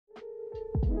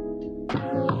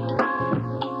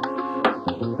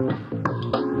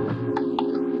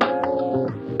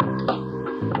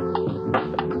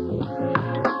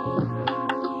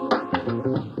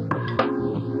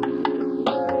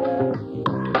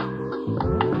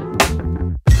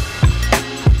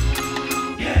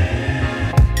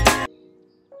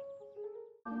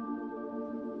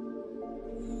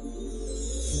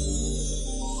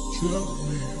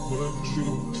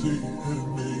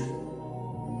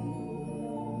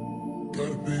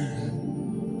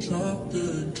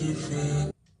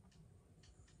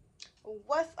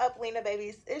What's up, Lena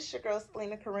babies? It's your girl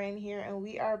Selena Coren here, and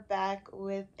we are back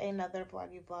with another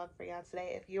vloggy vlog for y'all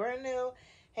today. If you are new,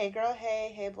 hey girl,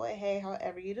 hey boy, hey,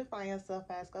 however you define yourself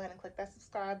as, go ahead and click that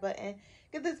subscribe button,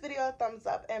 give this video a thumbs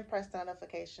up, and press the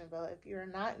notification bell if you're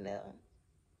not new.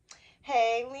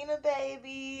 Hey Lena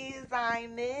babies, I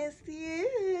miss you.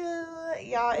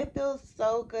 Y'all, it feels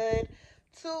so good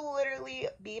to literally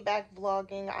be back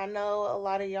vlogging. I know a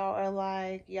lot of y'all are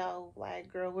like, yo,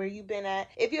 like, girl, where you been at?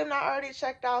 If you have not already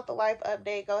checked out the life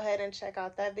update, go ahead and check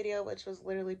out that video, which was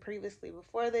literally previously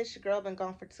before this. Your girl been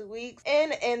gone for 2 weeks,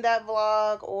 and in that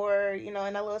vlog, or you know,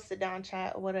 in a little sit down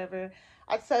chat or whatever,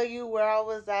 I tell you where I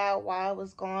was at, why I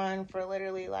was gone for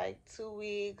literally like 2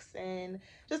 weeks, and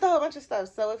just a whole bunch of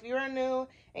stuff. So if you're new,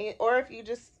 or if you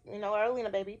just, you know, are a Lena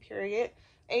baby, period,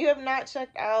 and you have not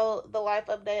checked out the life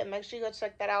update, make sure you go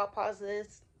check that out. Pause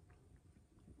this,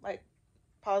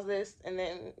 and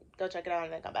then go check it out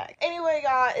and then come back. Anyway,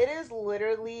 y'all, it is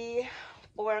literally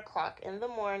 4 o'clock in the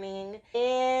morning,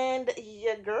 and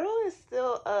your girl is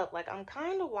still up. Like, I'm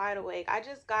kind of wide awake. I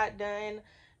just got done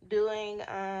doing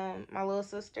my little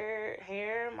sister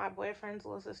hair, my boyfriend's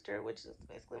little sister, which is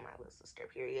basically my little sister,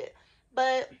 period.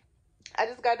 But I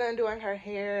just got done doing her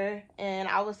hair, and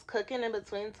I was cooking in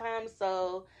between times,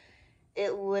 so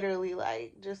it literally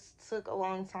like just took a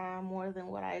long time, more than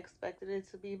what I expected it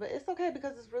to be. But it's okay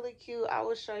because it's really cute. I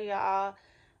will show y'all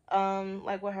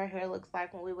like what her hair looks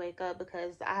like when we wake up,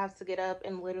 because I have to get up,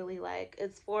 and literally like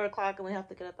it's 4 o'clock and we have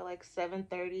to get up at like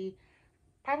 7:30,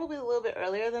 probably a little bit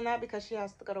earlier than that, because she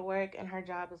has to go to work and her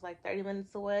job is like 30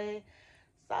 minutes away.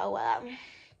 So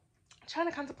trying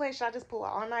to contemplate, should I just pull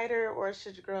an all-nighter, or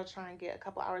should your girl try and get a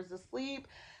couple hours of sleep?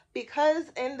 Because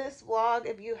in this vlog,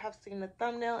 if you have seen the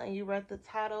thumbnail and you read the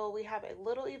title, we have a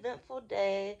little eventful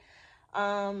day.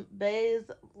 Bay's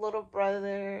little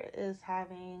brother is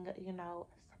having, you know,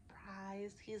 a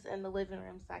surprise. He's in the living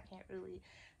room, so I can't really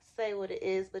say what it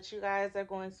is, but you guys are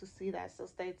going to see that, so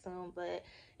stay tuned. But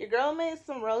your girl made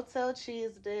some rotel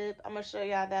cheese dip. I'm gonna show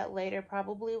y'all that later,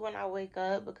 probably when I wake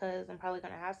up, because I'm probably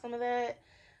gonna have some of that,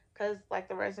 because like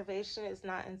the reservation is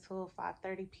not until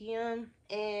 5:30 p.m.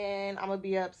 and I'm gonna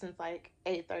be up since like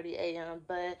 8:30 a.m.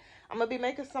 But I'm gonna be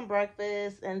making some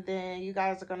breakfast, and then you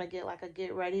guys are gonna get like a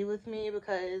get ready with me,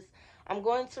 because I'm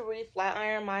going to re-flat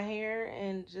iron my hair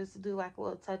and just do like a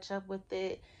little touch up with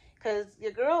it, because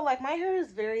your girl, like, my hair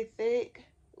is very thick,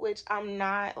 which I'm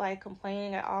not like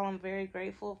complaining at all. I'm very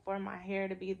grateful for my hair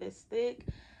to be this thick,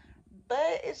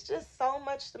 but it's just so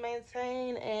much to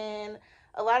maintain. And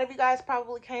a lot of you guys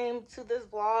probably came to this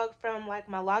vlog from like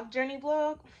my lock journey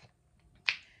vlog.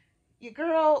 Your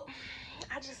girl,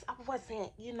 I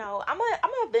wasn't, you know, I'm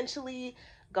gonna eventually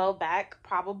go back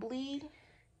probably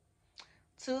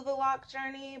to the lock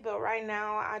journey, but right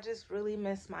now I just really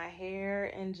miss my hair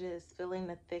and just feeling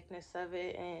the thickness of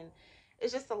it, and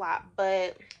it's just a lot.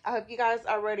 But I hope you guys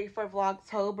are ready for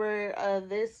Vlogtober.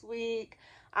 This week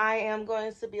I am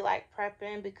going to be like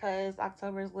prepping, because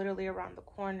October is literally around the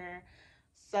corner.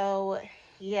 So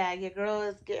yeah, your girl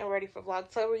is getting ready for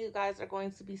Vlogtober. You guys are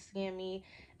going to be seeing me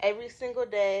every single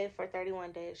day for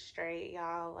 31 days straight,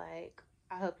 y'all. Like,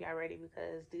 I hope y'all ready,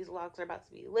 because these vlogs are about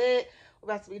to be lit.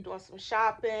 We're about to be doing some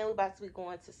shopping. We're about to be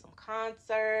going to some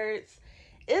concerts.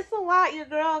 It's a lot your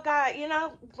girl got, you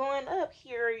know, going up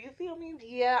here. You feel me?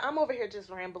 Yeah, I'm over here just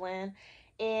rambling.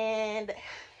 And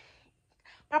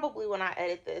probably when I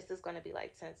edit this, it's going to be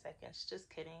like 10 seconds. Just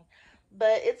kidding.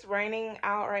 But it's raining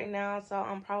out right now, so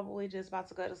I'm probably just about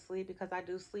to go to sleep, because I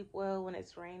do sleep well when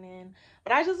it's raining.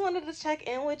 But I just wanted to check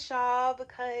in with y'all,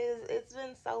 because it's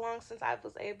been so long since I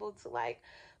was able to like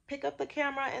pick up the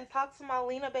camera and talk to my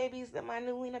Lena babies and my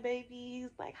new Lena babies.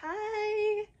 Like,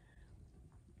 hi.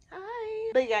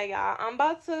 But yeah, y'all, I'm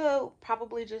about to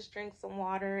probably just drink some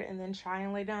water and then try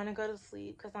and lay down and go to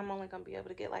sleep, because I'm only going to be able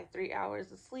to get like 3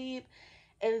 hours of sleep.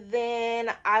 And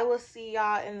then I will see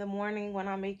y'all in the morning when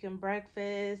I'm making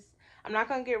breakfast. I'm not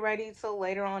going to get ready till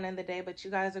later on in the day, but you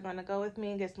guys are going to go with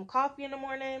me and get some coffee in the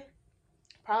morning.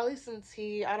 Probably some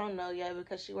tea. I don't know yet,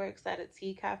 because she works at a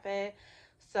tea cafe.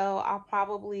 So I'll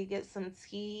probably get some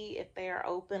tea if they are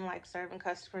open, like serving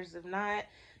customers. If not,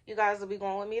 you guys will be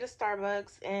going with me to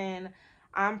Starbucks, and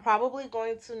I'm probably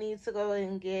going to need to go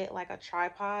and get like a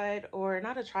tripod, or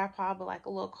not a tripod, but like a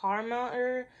little car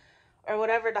mounter or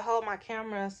whatever, to hold my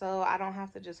camera, so I don't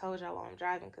have to just hold y'all while I'm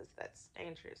driving, because that's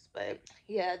dangerous. But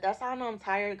yeah, that's how I know I'm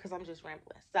tired, because I'm just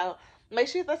rambling. So make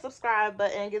sure you hit the subscribe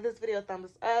button, give this video a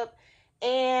thumbs up,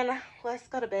 and let's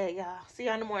go to bed, y'all. See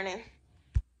y'all in the morning.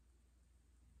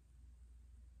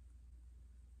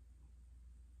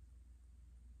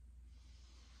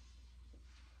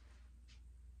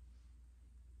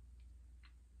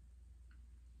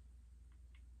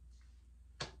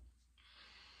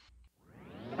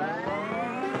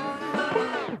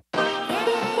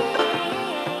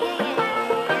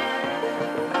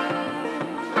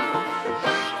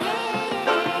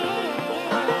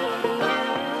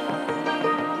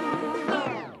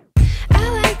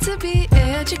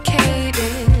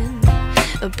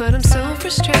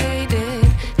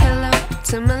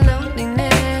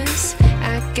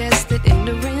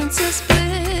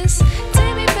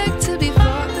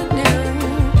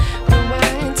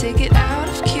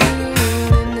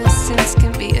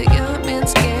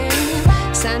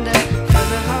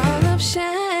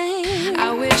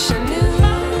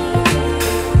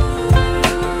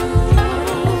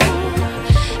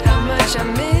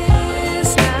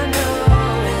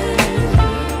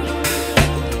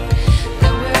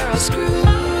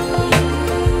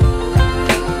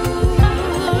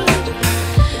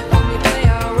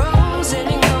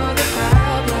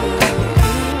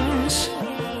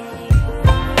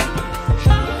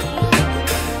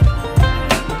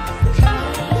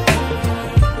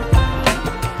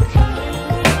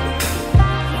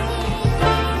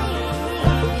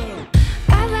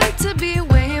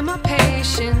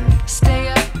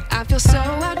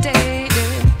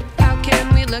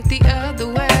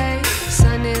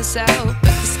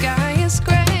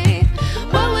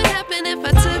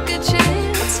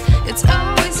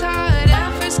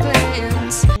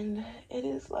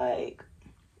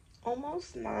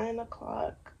 almost 9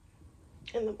 o'clock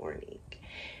in the morning,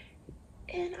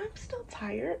 and I'm still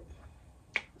tired.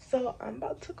 So I'm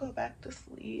about to go back to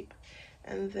sleep,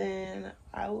 and then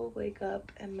I will wake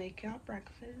up and make y'all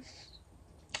breakfast.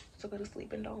 So go to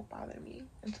sleep and don't bother me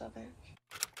until then.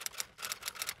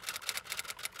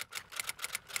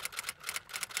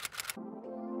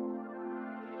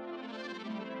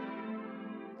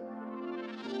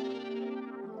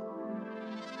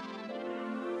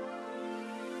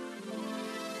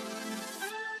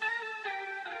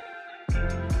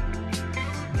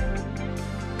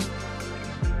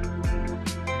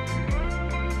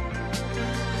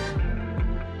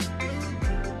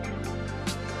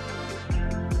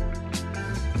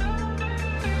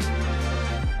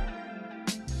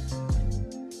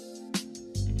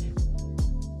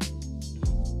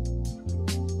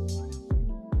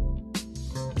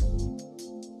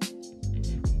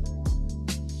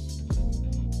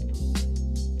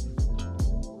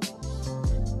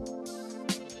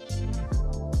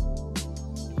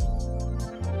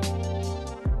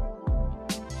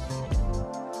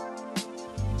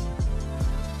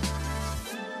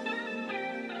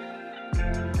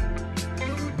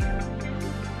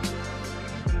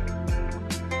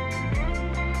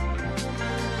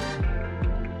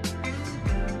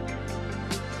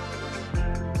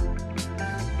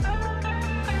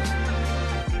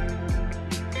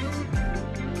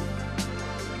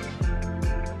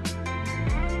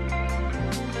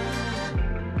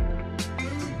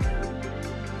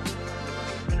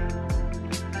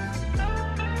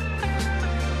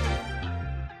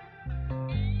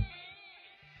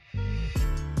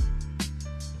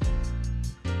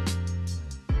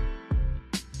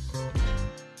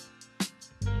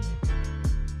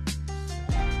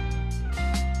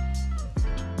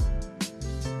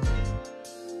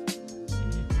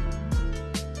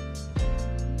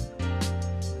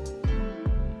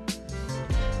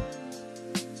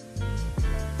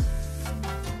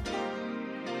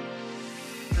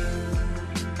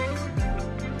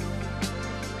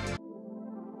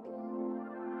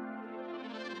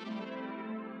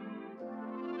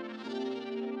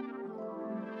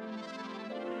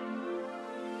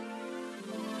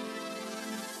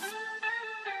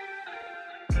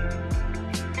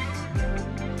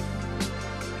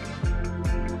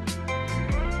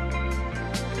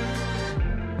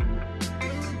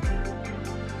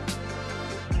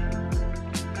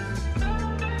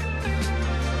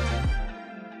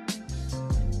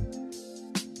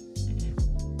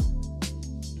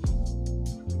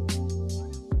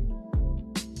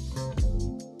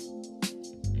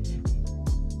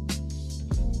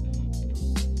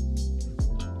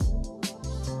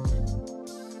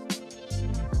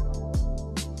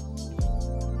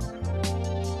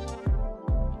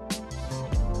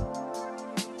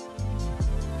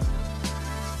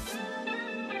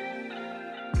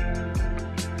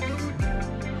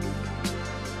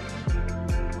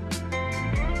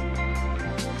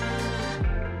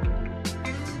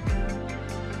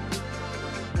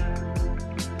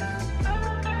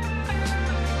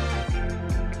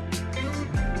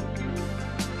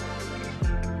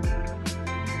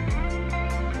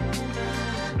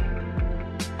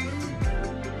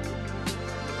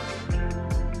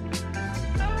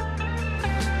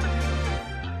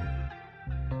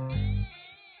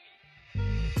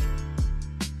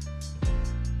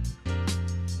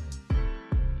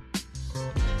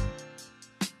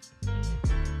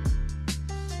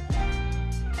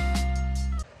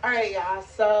 Alright, y'all,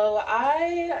 so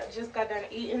I just got done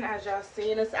eating. As y'all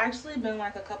seen, it's actually been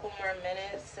like a couple more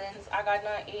minutes since I got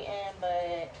done eating,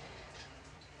 but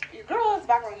your girl is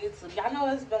back on YouTube. Y'all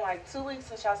know it's been like 2 weeks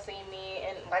since y'all seen me,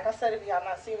 and like I said, if y'all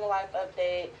not seen the life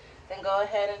update, then go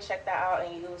ahead and check that out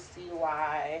and you'll see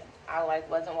why I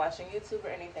wasn't watching YouTube or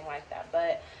anything like that.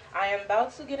 But I am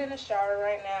about to get in the shower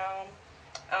right now.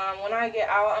 When I get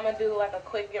out, I'm going to do like a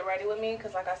quick get ready with me,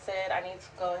 because like I said, I need to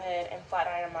go ahead and flat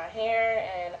iron my hair,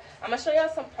 and I'm going to show y'all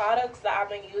some products that I've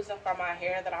been using for my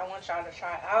hair that I want y'all to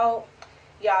try out.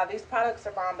 Yeah, these products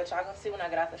are bomb, but y'all gonna see when I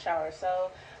get out the shower. So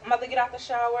I'm about to get out the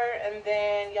shower, and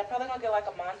then y'all probably gonna get like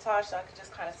a montage so I can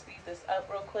just kind of speed this up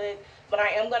real quick. But I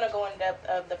am gonna go in depth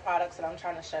of the products that I'm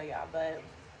trying to show y'all. But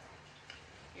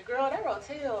your girl, that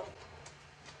Rotel,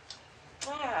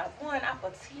 wow, bon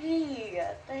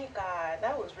appetit. Thank God,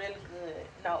 that was really good.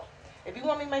 No, if you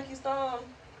want me to make you some,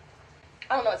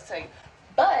 I don't know what to tell you.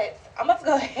 But I'm about to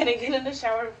go ahead and get in the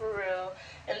shower for real,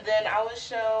 and then I will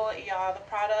show y'all the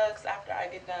products after I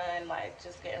get done, like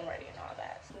just getting ready and all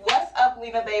that. What's up,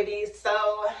 Lena baby?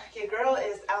 So your girl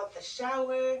is out the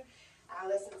shower. I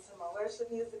listen to my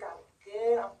worship music. I look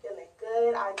did. I'm feeling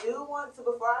good. I do want to,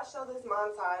 before I show this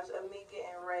montage of me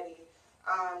getting ready,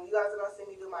 you guys are going to see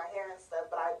me do my hair and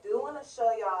stuff, but I do want to show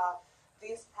y'all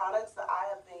these products that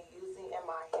I have been using in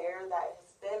my hair that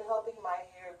has been helping my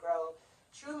hair grow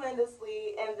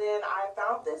tremendously. And then I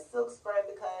found this silk spray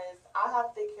because I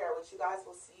have thick hair, which you guys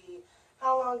will see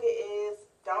how long it is.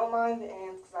 Don't mind the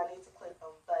ends because I need to clip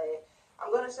them, but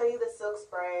I'm going to show you the silk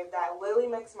spray that literally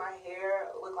makes my hair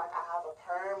look like I have a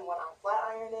perm when I flat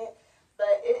iron it.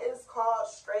 But it is called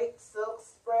Straight Silk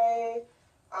Spray.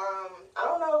 I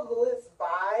don't know who it's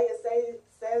by. It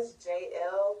says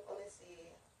JL. Let me see.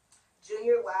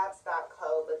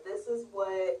 JuniorLabs.co. But this is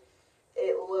what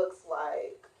it looks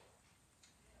like.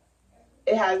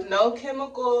 It has no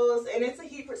chemicals, and it's a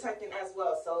heat protectant as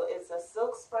well. So it's a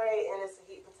silk spray, and it's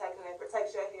a heat protectant. It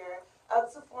protects your hair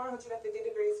up to 450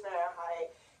 degrees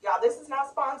Fahrenheit. Y'all, this is not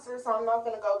sponsored, so I'm not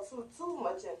going to go too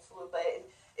much into it. But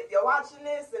if you're watching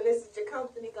this and this is your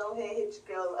company, go ahead and hit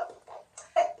your girl up, okay?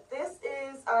 This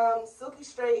is Silky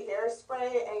Straight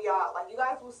Hairspray, and y'all, like you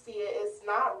guys will see it, it's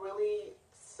not really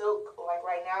silk like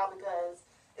right now because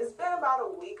it's been about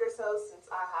a week or so since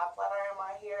I have flat ironed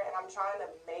my hair, and I'm trying to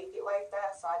make it like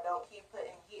that so I don't keep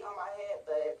putting heat on my head.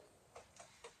 But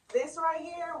this right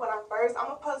here, I'm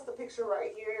gonna post the picture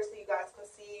right here so you guys can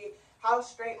see how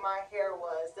straight my hair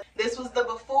was. This was the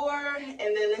before, and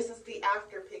then this is the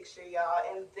after picture, y'all.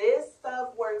 And this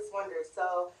stuff works wonders.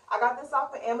 So I got this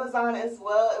off of Amazon as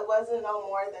well. It wasn't no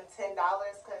more than $10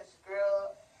 because,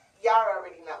 girl, y'all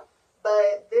already know.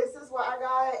 But this is what I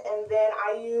got, and then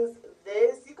I use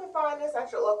this. You can find this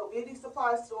at your local beauty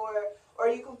supply store, or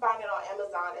you can find it on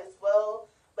Amazon as well.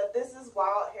 But this is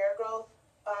wild hair growth.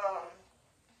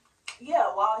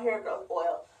 Wild hair growth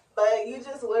oil. But you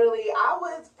just literally, I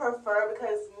would prefer,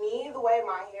 because me, the way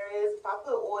my hair is, if I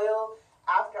put oil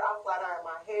after I flat iron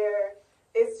my hair,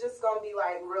 it's just going to be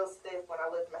like real stiff when I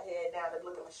lift my head down to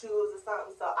look at my shoes or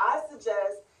something. So I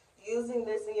suggest using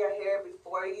this in your hair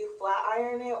before you flat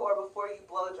iron it or before you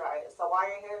blow dry it. So while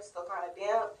your hair is still kind of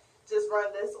damp, just run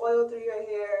this oil through your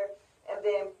hair and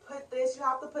then put this, you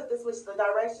have to put this, which the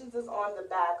directions is on the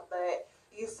back, but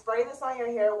you spray this on your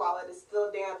hair while it is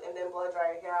still damp and then blow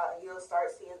dry your hair out and you'll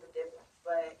start seeing the difference.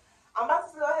 But I'm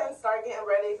about to go ahead and start getting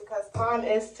ready because time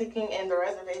is ticking and the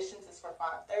reservations is for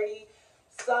 5:30.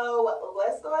 So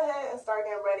let's go ahead and start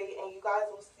getting ready and you guys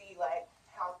will see like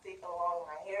how thick and long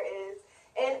my hair is.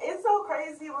 And it's so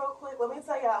crazy, real quick, let me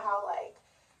tell y'all how like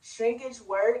shrinkage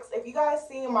works. If you guys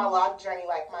see in my lock journey,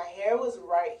 like my hair was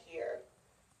right here,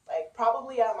 like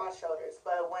probably at my shoulders.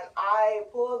 But when I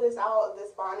pull this out of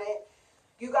this bonnet,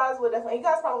 you guys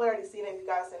probably already seen it if you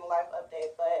guys seen the life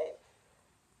update, but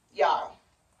y'all,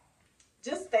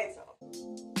 just stay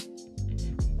tuned.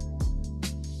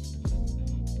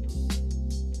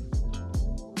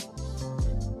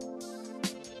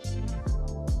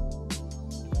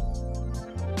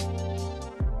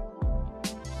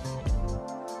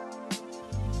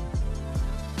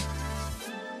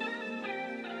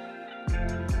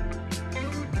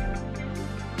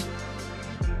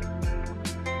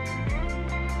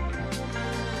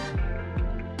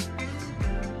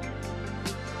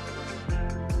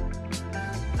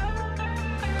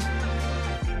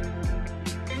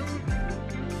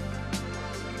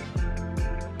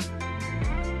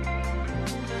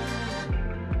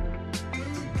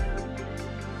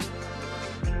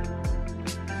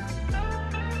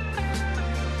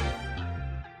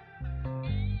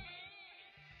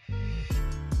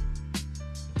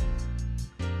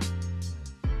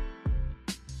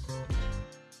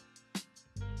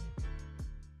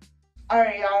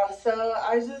 Alright, y'all, so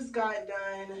I just got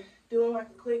done doing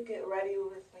like a quick get ready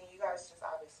with me. You guys just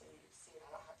obviously see it,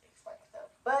 I don't have to explain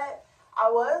myself. But I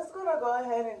was going to go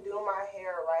ahead and do my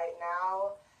hair right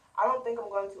now. I don't think I'm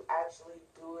going to actually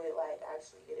do it, like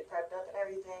actually get it prepped up and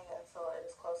everything until it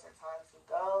is closer time to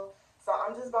go. So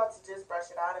I'm just about to just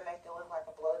brush it out and make it look like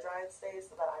a blow dried stage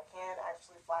so that I can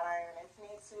actually flat iron if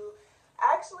need to.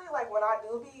 Actually, like when I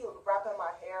do be wrapping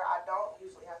my hair, I don't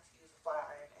usually have to use a flat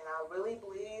iron. And I really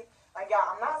believe, like, y'all,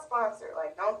 I'm not sponsored.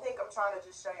 Like, don't think I'm trying to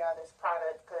just show y'all this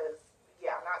product because,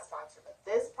 yeah, I'm not sponsored. But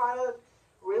this product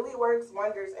really works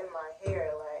wonders in my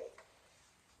hair. Like,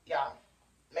 y'all,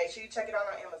 make sure you check it out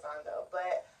on Amazon, though.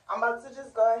 But I'm about to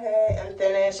just go ahead and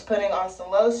finish putting on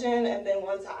some lotion. And then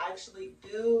once I actually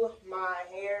do my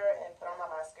hair and put on my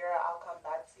mascara, I'll come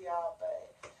back to y'all.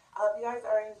 But I hope you guys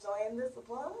are enjoying this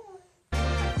vlog.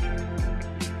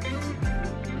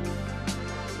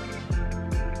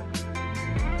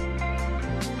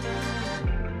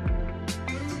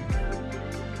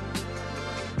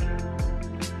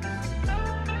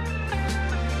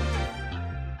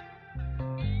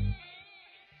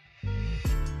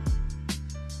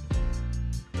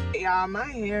 y'all, my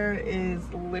hair is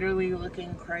literally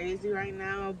looking crazy right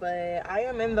now, but I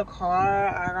am in the car.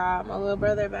 I got my little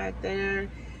brother back there.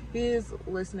 He's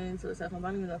listening to his cell phone. I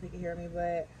don't even know if he can hear me,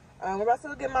 but we're about to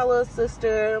go get my little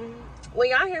sister.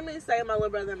 When y'all hear me say my little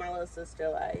brother and my little sister,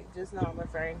 like, just know I'm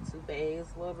referring to Bay's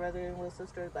little brother and little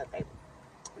sister, but they,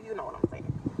 you know what I'm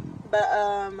saying. But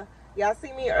y'all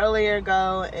see me earlier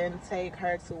go and take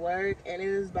her to work, and it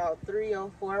is about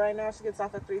 3:04 right now. She gets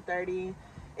off at 3:30.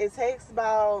 It takes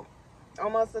about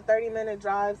almost a 30-minute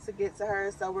drive to get to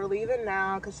her, so we're leaving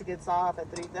now because she gets off at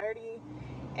 3:30.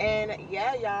 And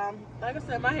yeah, y'all, like I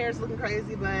said, my hair is looking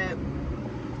crazy, but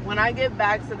when I get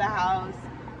back to the house,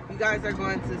 you guys are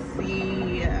going to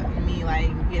see me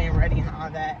like getting ready and all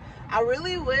that. I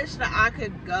really wish that I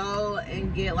could go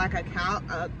and get like a car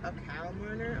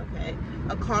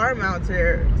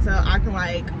mounter, so I can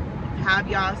like have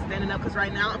y'all standing up, because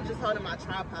right now I'm just holding my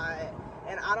tripod,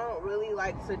 and I don't really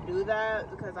like to do that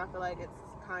because I feel like it's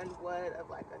kind of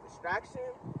like a distraction.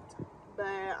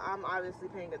 But I'm obviously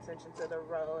paying attention to the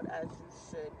road, as you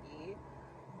should be.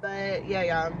 But yeah,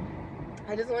 y'all,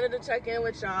 I just wanted to check in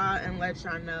with y'all and let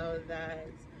y'all know that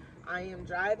I am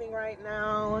driving right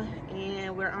now,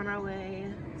 and we're on our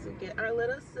way to get our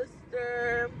little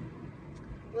sister,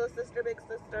 big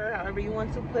sister, however you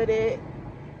want to put it.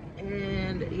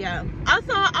 And yeah,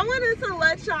 also I wanted to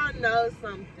let y'all know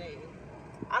something.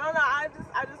 I don't know, I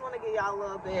just want to give y'all a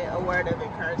little bit a word of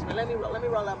encouragement. Let me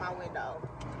roll up my window.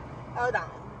 Hold on,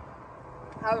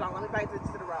 let me pay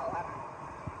attention to the road.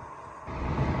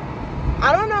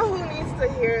 I don't know who needs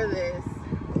to hear this,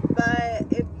 but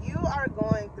if you are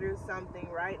going through something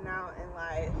right now in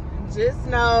life, just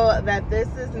know that this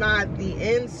is not the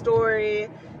end story.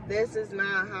 This is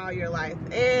not how your life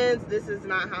ends. This is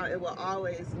not how it will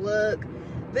always look.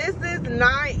 This is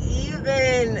not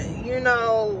even, you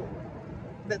know,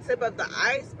 the tip of the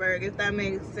iceberg, if that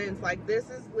makes sense. Like, this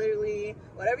is literally,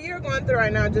 whatever you're going through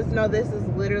right now, just know this is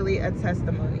literally a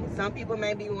testimony. Some people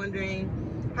may be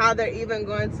wondering how they're even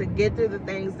going to get through the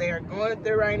things they are going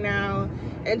through right now,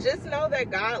 and just know that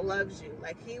God loves you.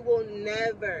 Like, he will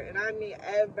never, and I mean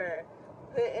ever,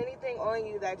 put anything on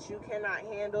you that you cannot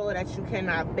handle, that you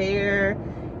cannot bear.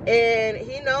 And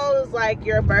he knows like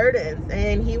your burdens,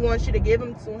 and he wants you to give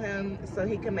them to him so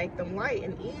he can make them light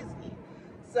and easy.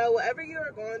 So whatever you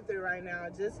are going through right now,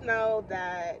 just know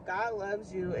that God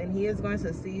loves you, and he is going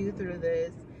to see you through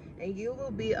this, and you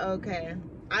will be okay.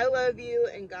 I love you,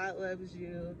 and God loves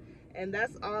you, and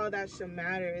that's all that should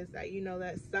matter, is that you know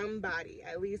that somebody,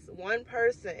 at least one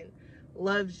person,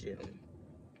 loves you.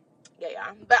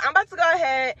 Yeah. But I'm about to go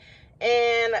ahead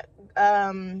and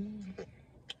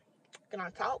can I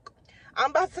talk?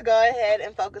 I'm about to go ahead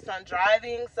and focus on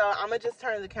driving, so I'm gonna just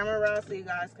turn the camera around so you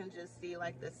guys can just see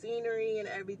like the scenery and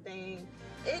everything.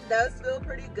 It does feel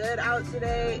pretty good out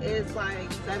today. It's like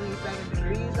 77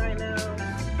 degrees right now.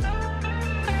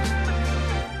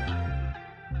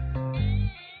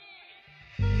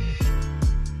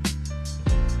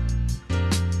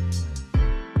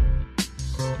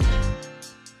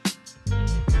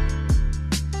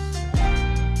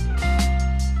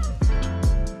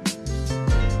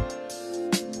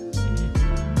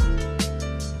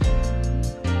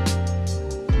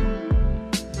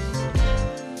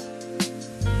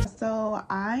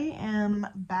 I am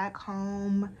back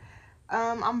home.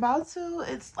 I'm about to,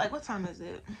 it's like, what time is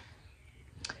it?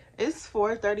 It's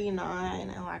 4:39,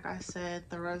 and like I said,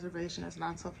 the reservation is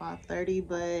not till 5:30,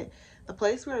 but the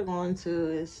place we're going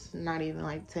to is not even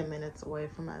like 10 minutes away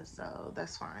from us, so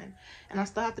that's fine. And I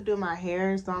still have to do my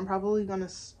hair, so I'm probably gonna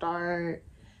start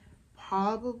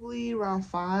probably around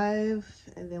 5,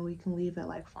 and then we can leave at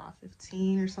like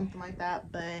 5:15 or something like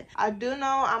that. But I do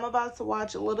know I'm about to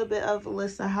watch a little bit of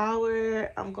Alyssa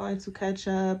Howard. I'm going to catch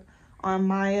up on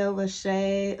Maya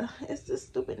Lachey. It's this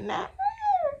stupid nap.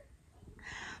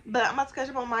 But I'm about to catch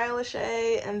up on Maya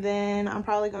Lachey, and then I'm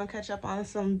probably gonna catch up on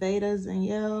some Betas and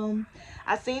Yale.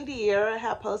 I seen De'Ara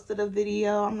had posted a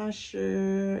video. I'm not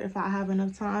sure if I have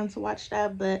enough time to watch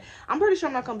that, but I'm pretty sure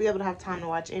I'm not gonna be able to have time to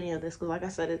watch any of this, because like I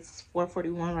said, it's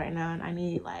 4:41 right now, and I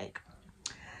need like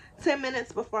 10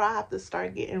 minutes before I have to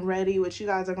start getting ready, which you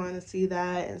guys are going to see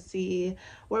that and see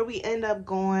where we end up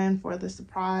going for the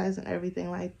surprise and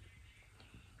everything like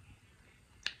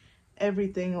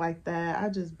that. I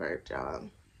just burped, y'all.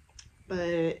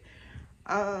 But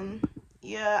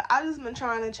yeah, I just been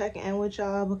trying to check in with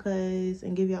y'all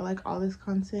and give y'all like all this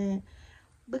content,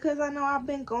 because I know I've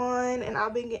been gone, and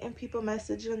I've been getting people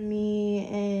messaging me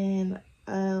and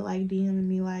like DMing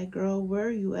me like, girl, where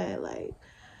are you at? Like,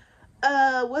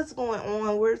 what's going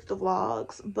on? Where's the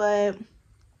vlogs? But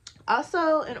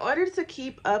also, in order to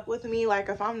keep up with me, like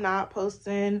if I'm not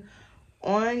posting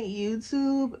on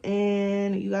YouTube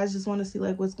and you guys just want to see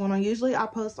like what's going on, usually I'll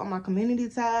post on my community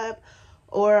tab,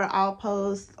 or I'll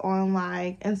post on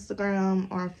like Instagram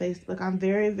or on Facebook. I'm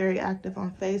very, very active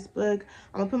on Facebook.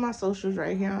 I'm gonna put my socials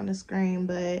right here on the screen,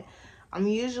 but I'm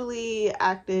usually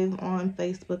active on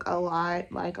Facebook a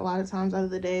lot, like a lot of times out of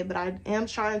the day, but I am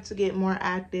trying to get more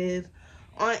active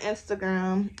on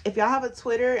Instagram. If y'all have a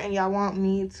Twitter and y'all want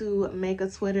me to make a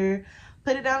Twitter,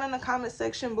 put it down in the comment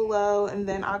section below, and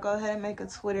then I'll go ahead and make a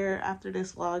Twitter after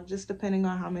this vlog, just depending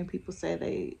on how many people say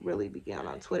they really begin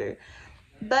on Twitter.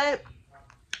 But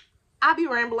I be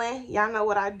rambling, y'all know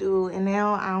what I do, and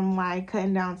now I'm like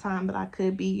cutting down time that I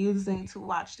could be using to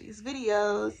watch these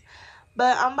videos.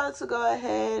 But I'm about to go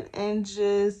ahead and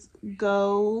just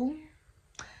go.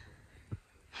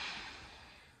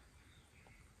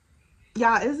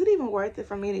 Y'all, is it even worth it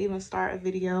for me to even start a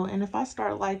video? And if I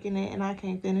start liking it and I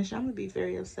can't finish, I'm gonna be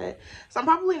very upset. So I'm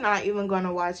probably not even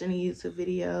gonna watch any YouTube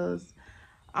videos.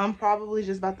 I'm probably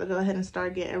just about to go ahead and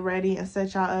start getting ready and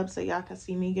set y'all up so y'all can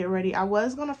see me get ready. I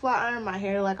was gonna flat iron my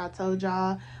hair like I told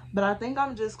y'all, but I think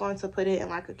I'm just going to put it in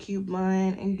like a cute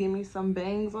bun and give me some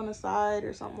bangs on the side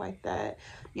or something like that.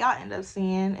 Y'all end up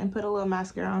seeing, and put a little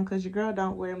mascara on because your girl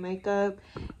don't wear makeup.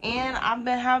 And I've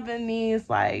been having these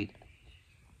like,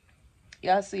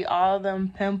 y'all see all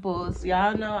them pimples.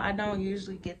 Y'all know I don't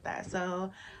usually get that,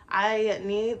 so I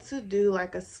need to do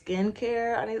like a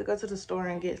skincare. I need to go to the store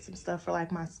and get some stuff for like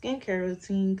my skincare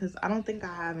routine because I don't think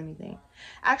I have anything.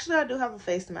 Actually, I do have a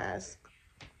face mask.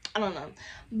 I don't know,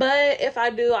 but if I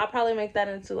do, I'll probably make that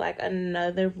into like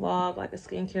another vlog, like a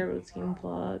skincare routine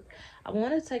vlog. I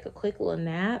want to take a quick little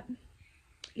nap.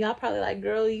 Y'all probably like,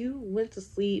 girl, you went to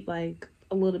sleep like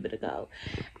a little bit ago.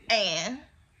 And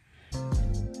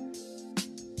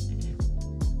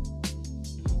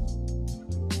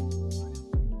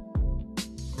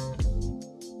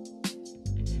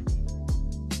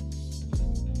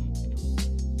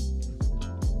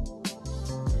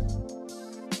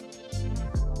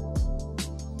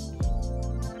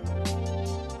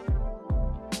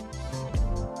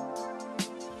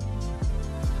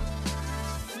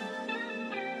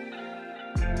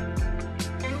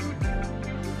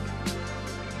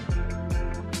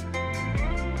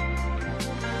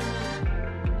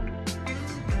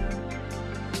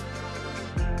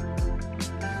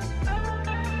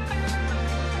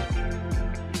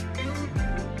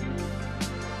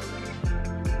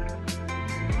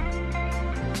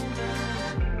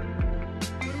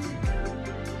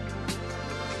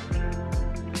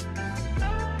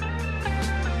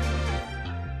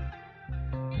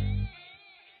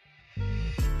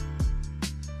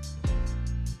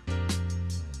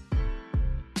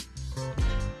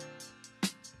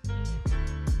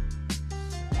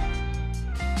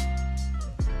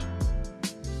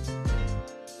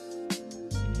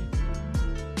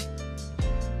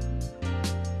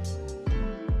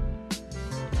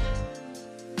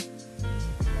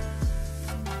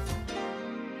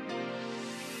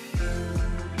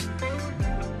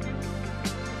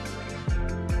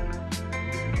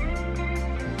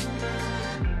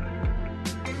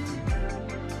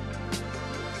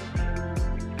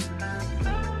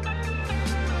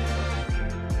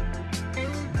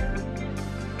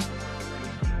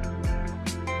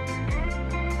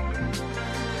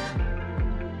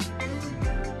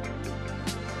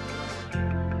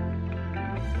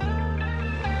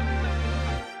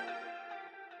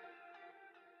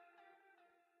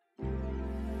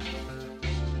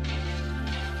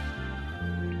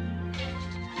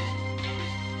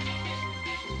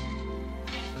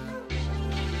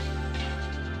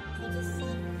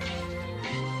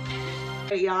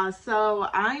y'all, so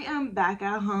I am back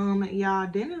at home. Y'all,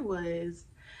 dinner was,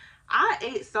 I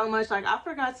ate so much, like I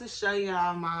forgot to show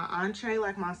y'all my entree,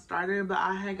 like my starter, but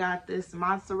I had got this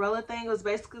mozzarella thing. It was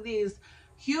basically these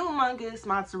humongous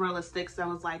mozzarella sticks that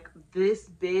was like this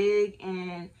big,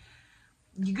 and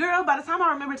girl, by the time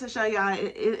I remember to show y'all,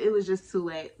 it was just too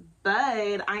late.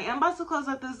 But I am about to close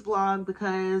up this vlog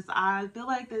because I feel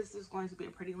like this is going to be a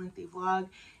pretty lengthy vlog.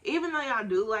 Even though y'all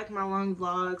do like my long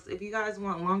vlogs, if you guys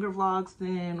want longer vlogs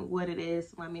than what it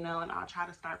is, let me know and I'll try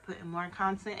to start putting more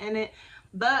content in it.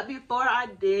 But before I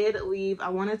did leave, I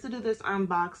wanted to do this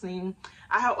unboxing.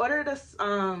 I had ordered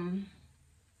some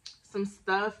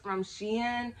stuff from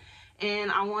Shein,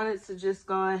 and I wanted to just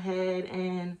go ahead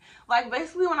and, like,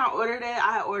 basically when I ordered it,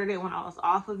 I had ordered it when I was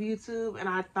off of YouTube, and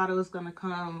I thought it was gonna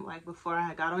come like before I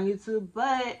had got on YouTube,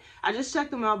 but I just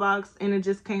checked the mailbox and it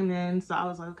just came in, so I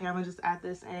was like, okay, I'm gonna just add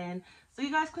this in so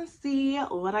you guys can see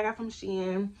what I got from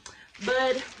Shein.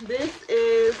 But this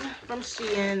is from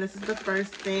Shein. This is the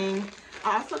first thing.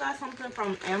 I also got something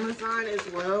from Amazon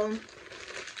as well.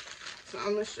 So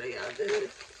I'm gonna show y'all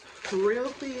this real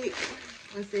quick.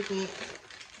 1 second.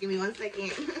 Give me 1 second.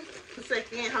 1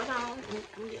 second. Hold on.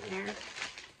 I'm getting there.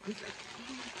 1 second.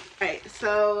 Alright,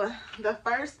 so the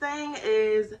first thing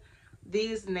is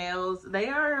these nails. They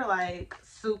are like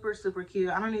super cute.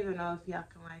 I don't even know if y'all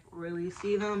can like really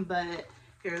see them, but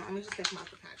here, let me just take them out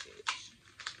the package.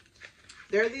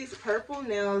 They're these purple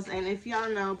nails, and if y'all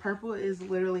know, purple is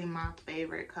literally my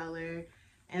favorite color,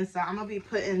 and so I'm gonna be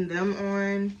putting them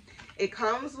on. It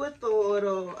comes with the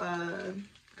little I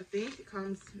think it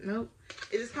comes, nope,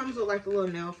 it just comes with like the little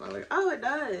nail filer. Oh, it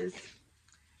does.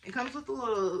 It comes with the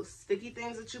little sticky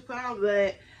things that you put on,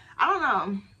 but I don't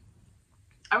know.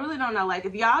 I really don't know. Like,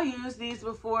 if y'all use these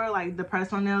before, like the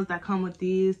press-on nails that come with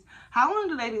these, how long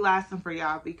do they be lasting for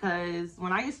y'all? Because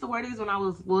when I used to wear these when I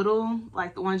was little,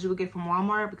 like the ones you would get from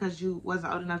Walmart because you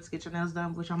wasn't old enough to get your nails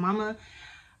done with your mama,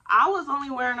 I was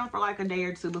only wearing them for like a day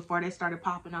or two before they started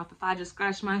popping off. If I just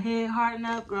scratched my head hard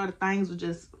enough, girl, the things were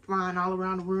just flying all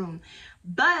around the room.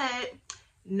 But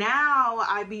now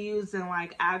I be using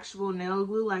like actual nail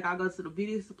glue. Like, I'll go to the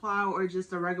beauty supply or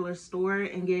just a regular store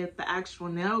and get the actual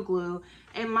nail glue,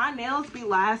 and my nails be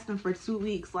lasting for 2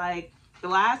 weeks. Like, the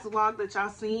last vlog that y'all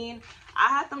seen, I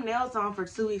had them nails on for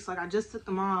 2 weeks. Like, I just took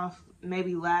them off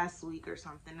maybe last week or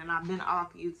something, and I've been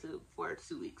off YouTube for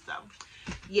 2 weeks. So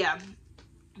yeah,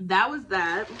 that was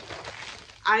that.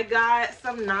 I got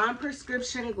some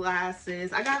non-prescription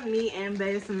glasses. I got me and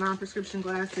Bae some non-prescription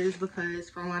glasses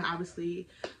because, for one, obviously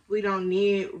we don't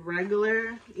need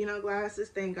regular, you know, glasses,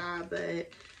 thank God. But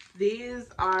these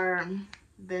are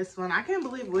this one. I can't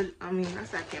believe what, I mean, I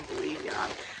said I can't believe,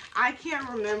 y'all. I can't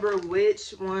remember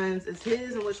which ones is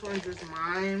his and which ones is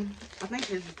mine. I think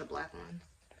his is the black ones.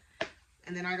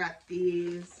 And then I got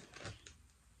these.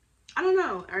 I don't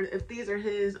know if these are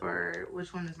his or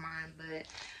which one is mine, but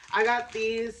I got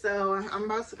these, so I'm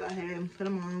about to go ahead and put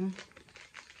them on.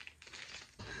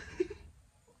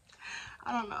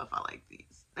 I don't know if I like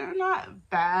these. They're not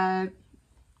bad.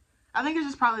 I think it's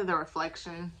just probably the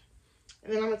reflection.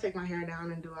 And then I'm gonna take my hair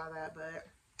down and do all that, but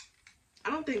I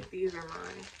don't think these are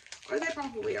mine. Or they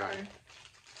probably are.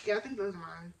 Yeah, I think those are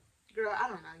mine. Girl, I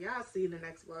don't know. Y'all see the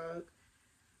next vlog.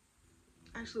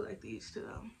 I actually like these too.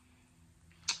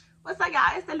 What's up,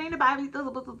 guys? Selena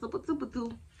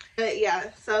Coren. But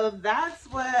yeah, so that's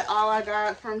what all I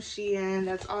got from Shein.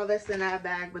 That's all that's in that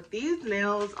bag. But these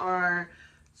nails are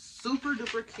super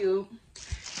duper cute.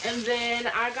 And then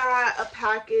I got a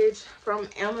package from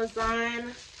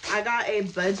Amazon. I got a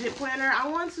budget planner. I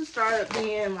want to start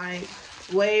being like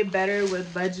way better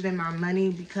with budgeting my money,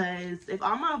 because if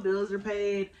all my bills are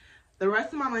paid, the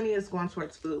rest of my money is going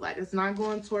towards food. Like, it's not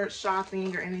going towards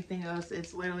shopping or anything else.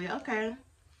 It's literally, okay,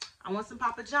 I want some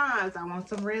Papa John's, I want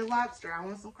some Red Lobster, I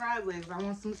want some crab legs, I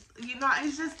want some, you know,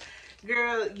 it's just,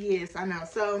 girl, yes, I know.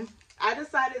 So I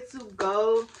decided to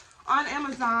go on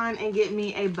Amazon and get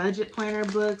me a budget planner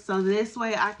book, so this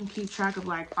way I can keep track of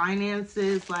like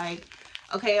finances. Like,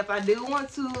 okay, if I do want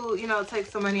to, you know, take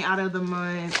some money out of the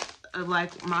month of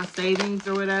like my savings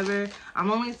or whatever,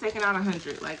 I'm only taking out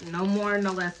 $100, like no more,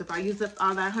 no less. If I use up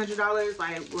all that $100,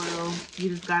 like, well, you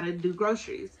just gotta do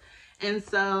groceries. And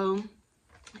so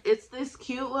it's this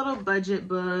cute little budget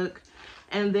book,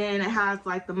 and then it has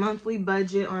like the monthly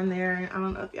budget on there. I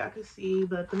don't know if y'all can see,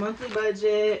 but the monthly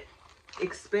budget,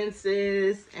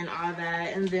 expenses, and all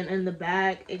that. And then in the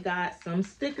back it got some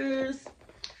stickers.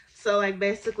 So like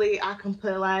basically I can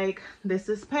put like, this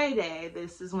is payday,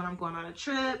 this is when I'm going on a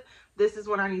trip, this is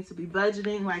what I need to be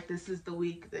budgeting, like this is the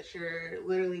week that you're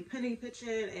literally penny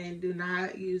pitching and do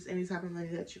not use any type of money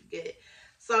that you get.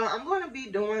 So I'm going to be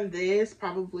doing this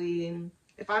probably,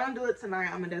 if I don't do it tonight,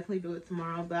 I'm gonna definitely do it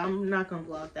tomorrow, but I'm not gonna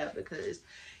vlog that because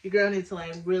your girl needs to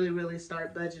like really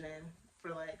start budgeting for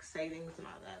like savings and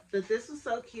all that. But this was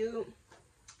so cute,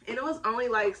 and it was only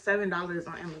like $7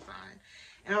 on Amazon.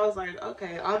 And I was like,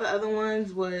 okay, all the other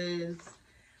ones was,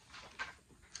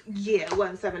 yeah, it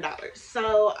wasn't $7.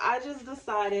 So I just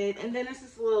decided, and then it's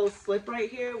this little slip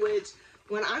right here, which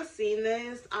when I seen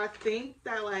this, I think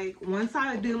that like once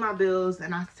I do my bills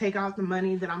and I take out the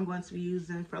money that I'm going to be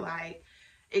using for like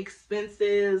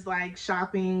expenses like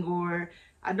shopping, or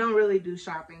I don't really do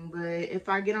shopping, but if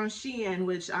I get on Shein,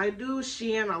 which I do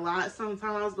Shein a lot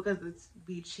sometimes because it's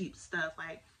be cheap stuff.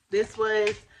 Like this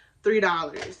was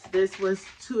 $3, this was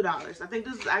 $2. I think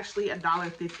this is actually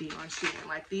 $1.50 on Shein.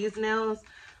 Like these nails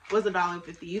was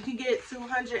 $1.50. You can get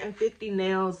 250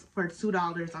 nails for $2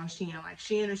 on Shein. Like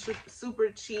Shein is super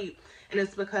cheap, and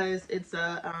it's because it's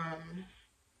a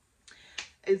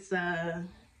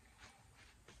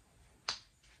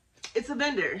it's a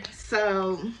vendor.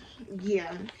 So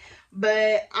yeah,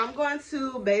 but I'm going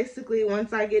to basically,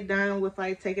 once I get done with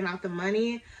like taking out the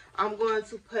money, I'm going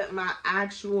to put my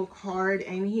actual card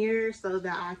in here so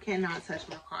that I cannot touch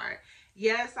my card.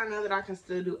 Yes, I know that I can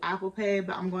still do Apple Pay,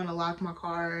 but I'm going to lock my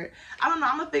card. I don't know,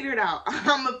 I'm gonna figure it out.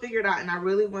 I'm gonna figure it out. And I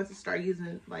really want to start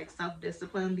using like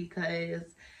self-discipline because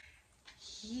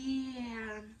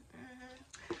yeah.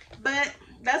 But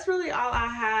that's really all I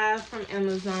have from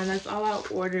Amazon. That's all I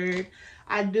ordered.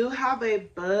 I do have a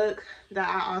book that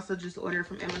I also just ordered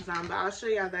from Amazon, but I'll show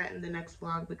y'all that in the next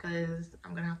vlog because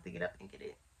I'm gonna have to get up and get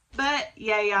it. But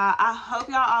yeah, y'all, I hope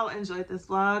y'all all enjoyed this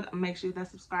vlog. Make sure you hit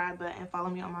that subscribe button and follow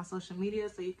me on my social media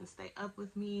so you can stay up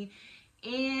with me.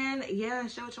 And yeah,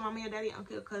 share with your mama, your daddy,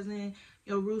 uncle, your cousin,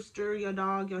 your rooster, your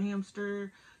dog, your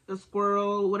hamster, your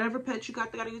squirrel, whatever pet you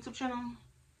got that got a YouTube channel.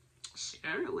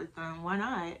 Share it with them. Why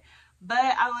not? But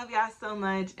I love y'all so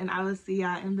much, and I will see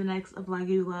y'all in the next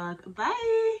vloggy vlog.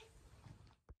 Bye.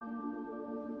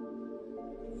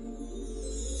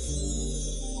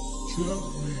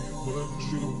 Tell me what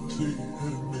you see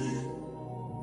in me.